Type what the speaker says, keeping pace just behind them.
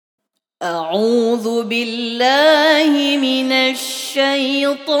أعوذ بالله من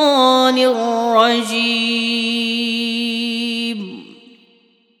الشيطان الرجيم.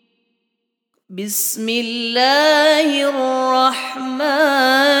 بسم الله الرحمن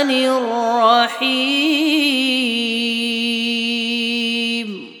الرحيم.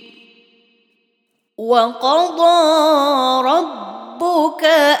 وقضى ربك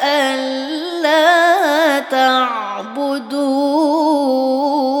ألا تعبدوا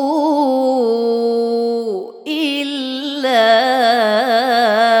إلا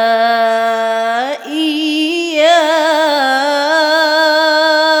إياه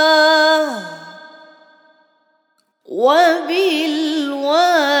وبالوالدين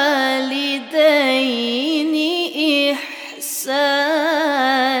إحسانا.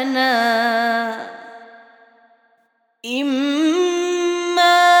 إما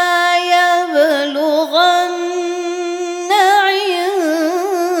يبلغن عندك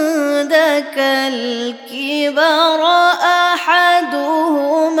الكبر أحدهما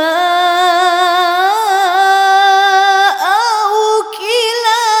أو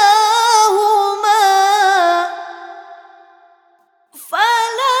كلاهما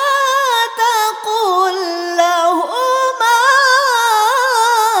فلا تقل لهما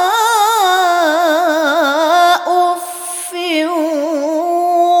أف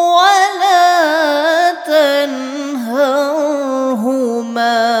ولا تنهرهما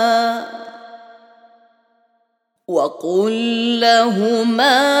وقل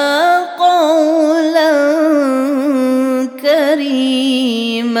لهما قولا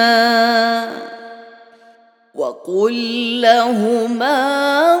كريما. وقل لهما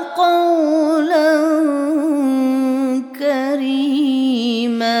قولا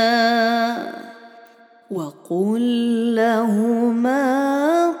كريما. وقل لهما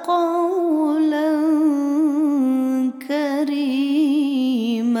قولا كريما.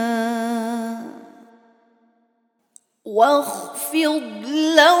 واخفض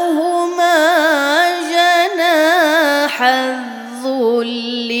لهما جناح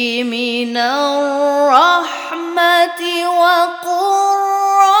الذل من الرحمة وقل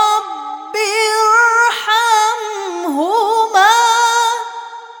رب ارحمهما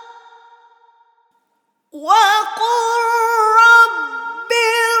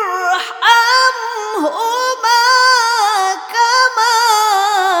كما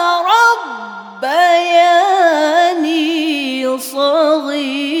ربياني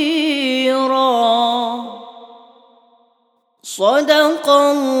صغيرا. صدق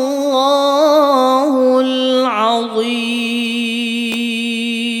الله